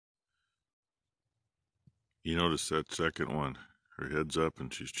You notice that second one, her head's up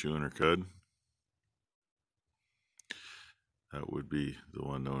and she's chewing her cud? That would be the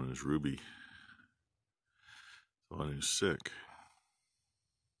one known as Ruby, the one who's sick.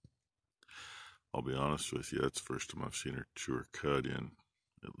 I'll be honest with you, that's the first time I've seen her chew her cud in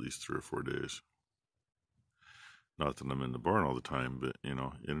at least 3 or 4 days. Not that I'm in the barn all the time, but, in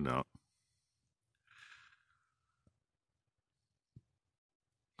and out.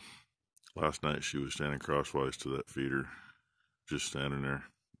 Last night she was standing crosswise to that feeder, just standing there,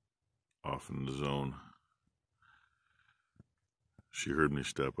 off in the zone. She heard me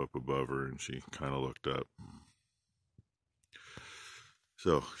step up above her and she kind of looked up.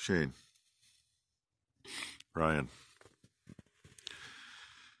 So, Shane, Ryan,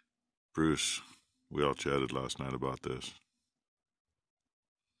 Bruce, we all chatted last night about this.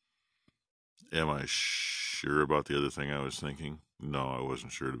 Am I sure about the other thing I was thinking? No, I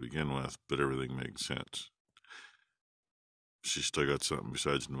wasn't sure to begin with, but everything made sense. She's still got something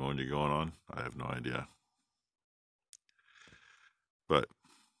besides pneumonia going on? I have no idea. But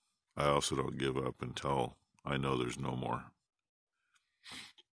I also don't give up until I know there's no more.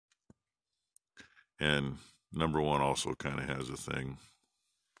 And number one also kind of has a thing.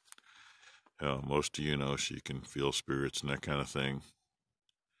 Most of you know she can feel spirits and that kind of thing.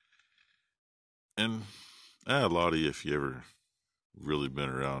 And a lot of you, if you ever really been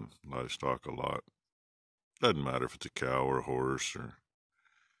around livestock a lot, doesn't matter if it's a cow or a horse or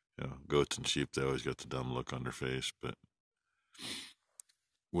goats and sheep, they always got the dumb look on their face. But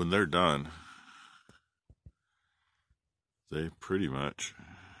when they're done, they pretty much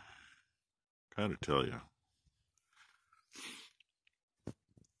kind of tell you.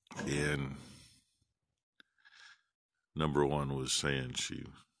 And number one was saying she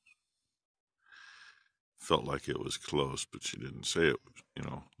felt like it was close, but she didn't say it,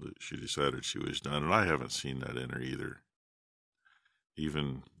 that she decided she was done. And I haven't seen that in her either.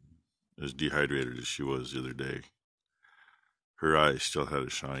 Even as dehydrated as she was the other day, her eyes still had a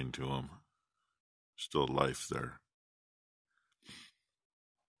shine to them. Still life there.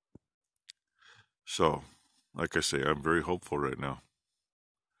 So, like I say, I'm very hopeful right now.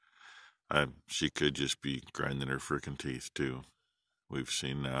 She could just be grinding her frickin' teeth too. We've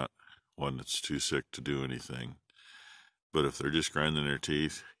seen that. One that's too sick to do anything. But if they're just grinding their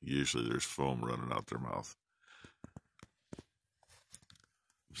teeth, usually there's foam running out their mouth.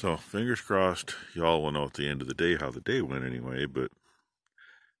 So, fingers crossed, y'all will know at the end of the day how the day went anyway. But,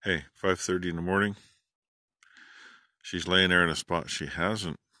 hey, 5:30 in the morning, she's laying there in a spot she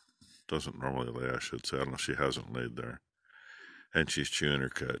doesn't normally lay, I should say. I don't know if she hasn't laid there. And she's chewing her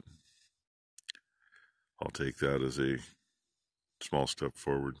cud. I'll take that as a small step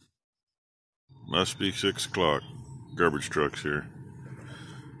forward. Must be 6 o'clock. Garbage truck's here.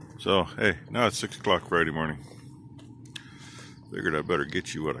 So, hey, now it's 6 o'clock Friday morning. Figured I better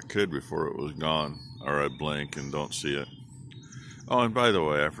get you what I could before it was gone, or I blink and don't see it. Oh, and by the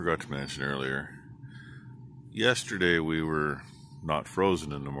way, I forgot to mention earlier, yesterday we were not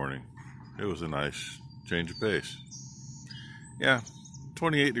frozen in the morning. It was a nice change of pace. Yeah,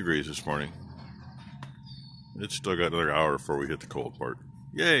 28 degrees this morning. It's still got another hour before we hit the cold part.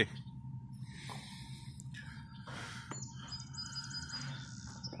 Yay!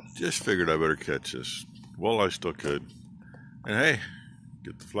 Just figured I better catch this while I still could. And hey,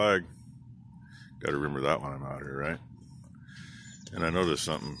 get the flag. Gotta remember that when I'm out here, right? And I noticed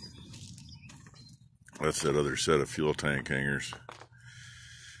something. That's that other set of fuel tank hangers.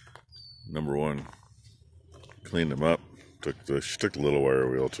 Number one, cleaned them up. She took the little wire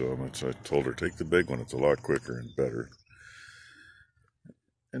wheel to them, and so I told her, take the big one, it's a lot quicker and better.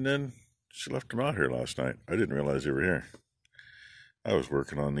 And then she left them out here last night. I didn't realize they were here. I was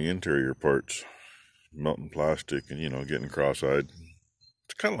working on the interior parts, melting plastic and, getting cross-eyed.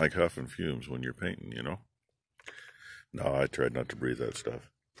 It's kind of like huffing fumes when you're painting, No, I tried not to breathe that stuff.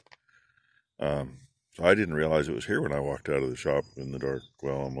 So I didn't realize it was here when I walked out of the shop in the dark.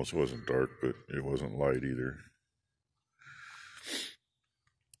 Well, almost. It wasn't dark, but it wasn't light either.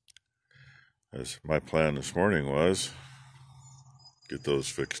 As my plan this morning was, get those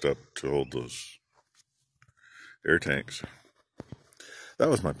fixed up to hold those air tanks. That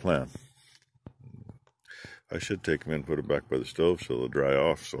was my plan. I should take them in and put them back by the stove so they'll dry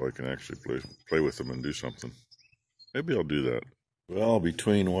off so I can actually play with them and do something. Maybe I'll do that. Well,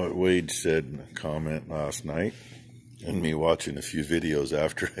 between what Wade said in a comment last night and me watching a few videos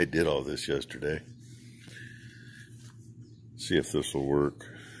after I did all this yesterday, see if this will work.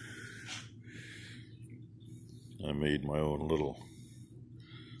 I made my own little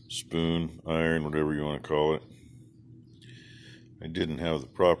spoon, iron, whatever you want to call it. I didn't have the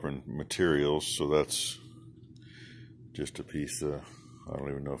proper materials, so that's Just a piece of, I don't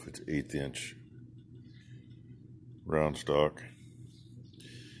even know if it's 1/8 inch round stock.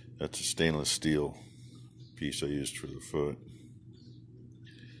 That's a stainless steel piece I used for the foot.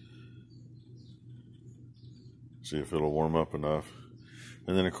 See if it'll warm up enough.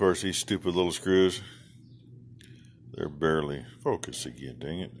 And then of course these stupid little screws, they're barely, focus again,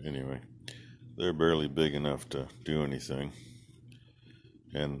 dang it. Anyway, they're barely big enough to do anything.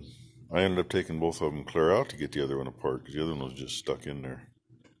 And I ended up taking both of them clear out to get the other one apart because the other one was just stuck in there.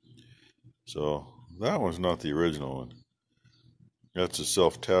 So that one's not the original one. That's a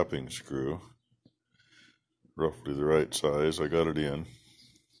self-tapping screw. Roughly the right size. I got it in.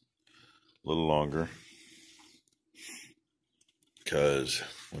 A little longer. Because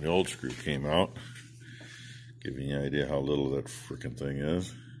when the old screw came out, giving you an idea how little that freaking thing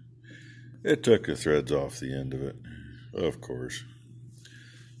is, it took the threads off the end of it. Of course.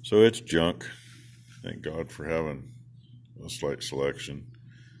 So it's junk. Thank God for having a slight selection.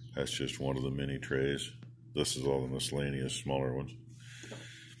 That's just one of the mini trays. This is all the miscellaneous smaller ones.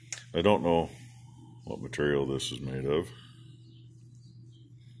 I don't know what material this is made of.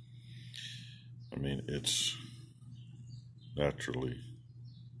 I mean, it's naturally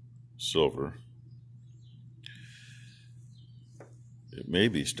silver. It may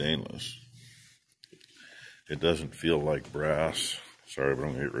be stainless. It doesn't feel like brass. Sorry, but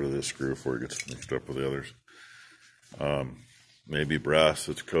I'm going to get rid of this screw before it gets mixed up with the others. Maybe brass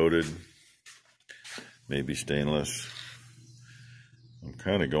that's coated. Maybe stainless. I'm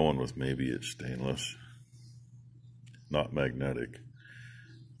kind of going with maybe it's stainless. Not magnetic.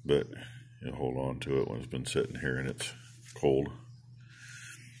 But you hold on to it when it's been sitting here and it's cold.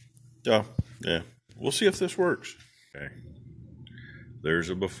 Yeah. We'll see if this works. Okay. There's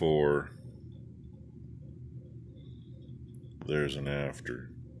a before. There's an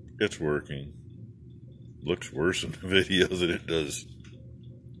after. It's working. Looks worse in the video than it does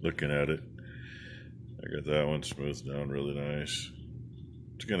looking at it. I got that one smoothed down really nice.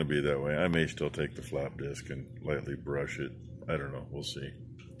 It's going to be that way. I may still take the flap disc and lightly brush it. I don't know. We'll see.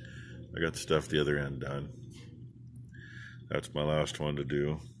 I got the stuff the other end done. That's my last one to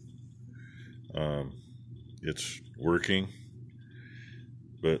do. It's working,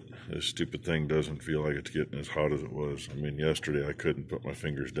 but this stupid thing doesn't feel like it's getting as hot as it was. I mean, yesterday I couldn't put my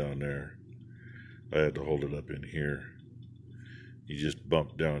fingers down there. I had to hold it up in here. You just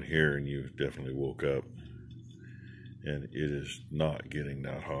bumped down here and you definitely woke up. And it is not getting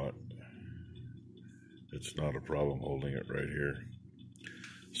that hot. It's not a problem holding it right here.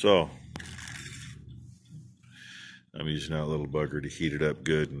 So, I'm using that little bugger to heat it up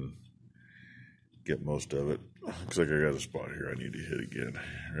good and get most of it. Looks like I got a spot here I need to hit again.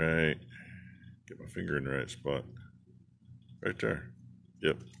 Right. Get my finger in the right spot. Right there.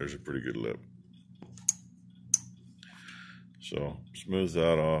 Yep, there's a pretty good lip. So, smooth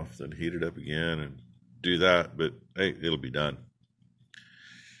that off, then heat it up again and do that, but hey, it'll be done.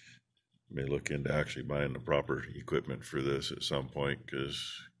 May look into actually buying the proper equipment for this at some point, because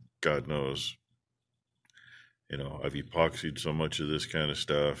God knows, you know, I've epoxied so much of this kind of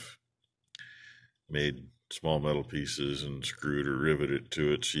stuff, made small metal pieces and screwed or riveted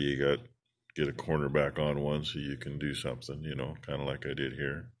to it, so you get a corner back on one so you can do something, you know, kind of like I did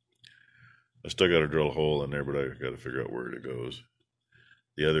here. I still got to drill a hole in there, but I got to figure out where it goes.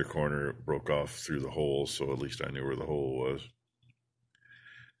 The other corner broke off through the hole, so at least I knew where the hole was.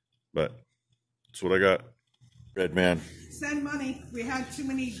 But that's what I got. Red man. Send money. We had too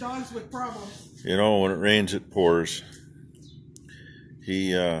many dogs with problems. You know, when it rains, it pours.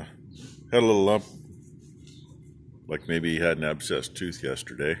 He had a little lump, like maybe he had an abscessed tooth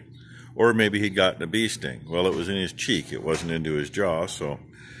yesterday, or maybe he'd gotten a bee sting. Well, it was in his cheek. It wasn't into his jaw, so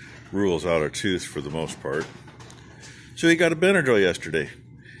rules out a tooth for the most part. So he got a Benadryl yesterday.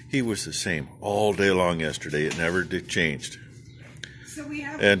 He was the same all day long yesterday. It never changed. So we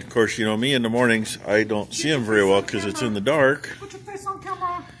have. And of course, you know me in the mornings, I don't see him very well because it's in the dark. Put your face on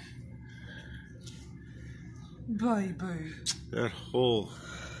camera. Baby. That whole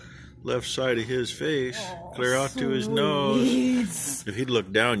left side of his face, clear out to his nose. If he'd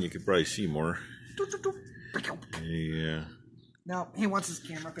look down, you could probably see more. Yeah. No, he wants his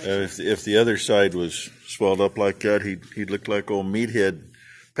camera back. If the other side was swelled up like that, he'd look like old Meathead,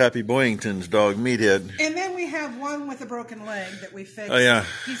 Pappy Boyington's dog Meathead. And then we have one with a broken leg that we fixed. Oh yeah.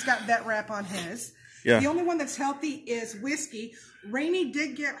 He's got that wrap on his. Yeah. The only one that's healthy is Whiskey. Rainey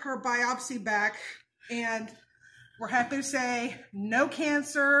did get her biopsy back, and we're happy to say no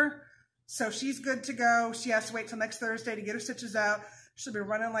cancer. So she's good to go. She has to wait till next Thursday to get her stitches out. She'll be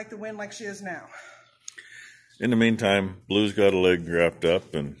running like the wind like she is now. In the meantime, Blue's got a leg wrapped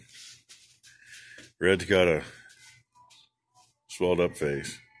up, and Red's got a swelled up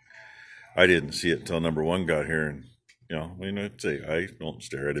face. I didn't see it until number one got here, and I'd say I don't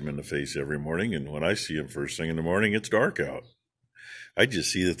stare at him in the face every morning, and when I see him first thing in the morning, it's dark out. I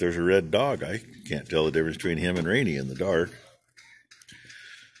just see that there's a red dog. I can't tell the difference between him and Rainy in the dark.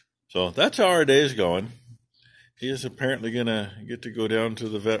 So that's how our day is going. He is apparently going to get to go down to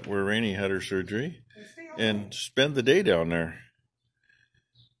the vet where Rainy had her surgery and spend the day down there.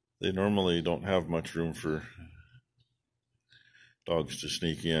 They normally don't have much room for dogs to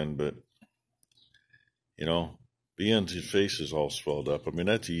sneak in, but, being his face is all swelled up. I mean,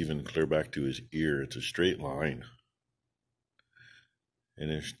 that's even clear back to his ear. It's a straight line.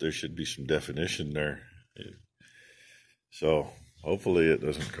 And there should be some definition there. So hopefully it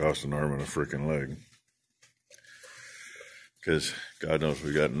doesn't cost an arm and a freaking leg. Because God knows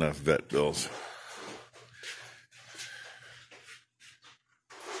we got enough vet bills.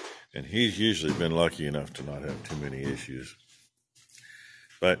 And he's usually been lucky enough to not have too many issues.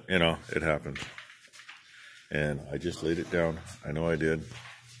 But, it happened. And I just laid it down. I know I did.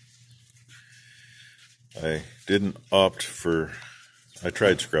 I didn't opt for... I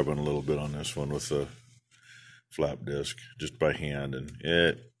tried scrubbing a little bit on this one with the flap disc, just by hand, and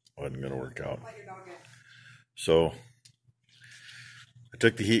it wasn't going to work out. So I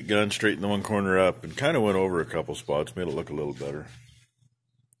took the heat gun, straightened the one corner up, and kind of went over a couple spots, made it look a little better.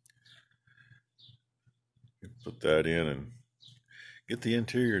 Put that in and get the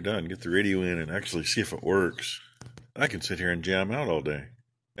interior done, get the radio in, and actually see if it works. I can sit here and jam out all day.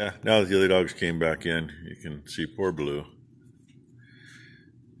 Yeah, now that the other dogs came back in, you can see poor Blue.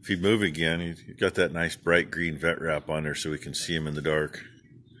 If he'd move again, he's got that nice bright green vet wrap on there so we can see him in the dark.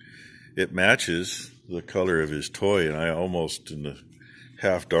 It matches the color of his toy, and I almost, in the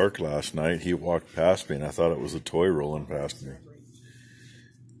half dark last night, he walked past me, and I thought it was a toy rolling past me.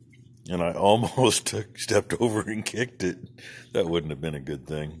 And I almost stepped over and kicked it. That wouldn't have been a good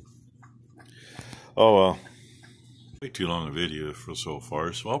thing. Oh well. Way too long a video for so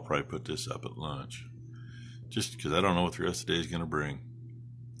far, so I'll probably put this up at lunch. Just because I don't know what the rest of the day is going to bring.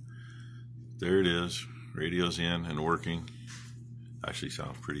 There it is. Radio's in and working. Actually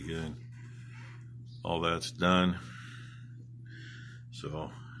sounds pretty good. All that's done.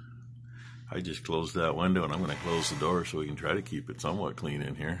 So I just closed that window, and I'm going to close the door so we can try to keep it somewhat clean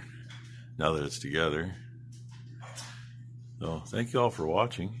in here now that it's together. So thank you all for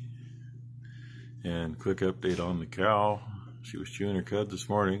watching. And quick update on the cow. She was chewing her cud this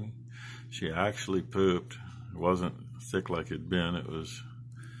morning. She actually pooped. It wasn't thick like it'd been. It was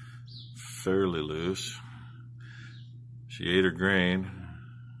fairly loose. She ate her grain.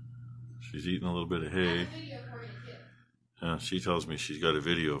 She's eating a little bit of hay. She tells me she's got a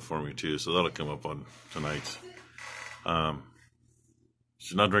video for me too, so that'll come up on tonight's.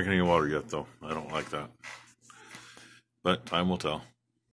 She's not drinking any water yet though. I don't like that. But time will tell.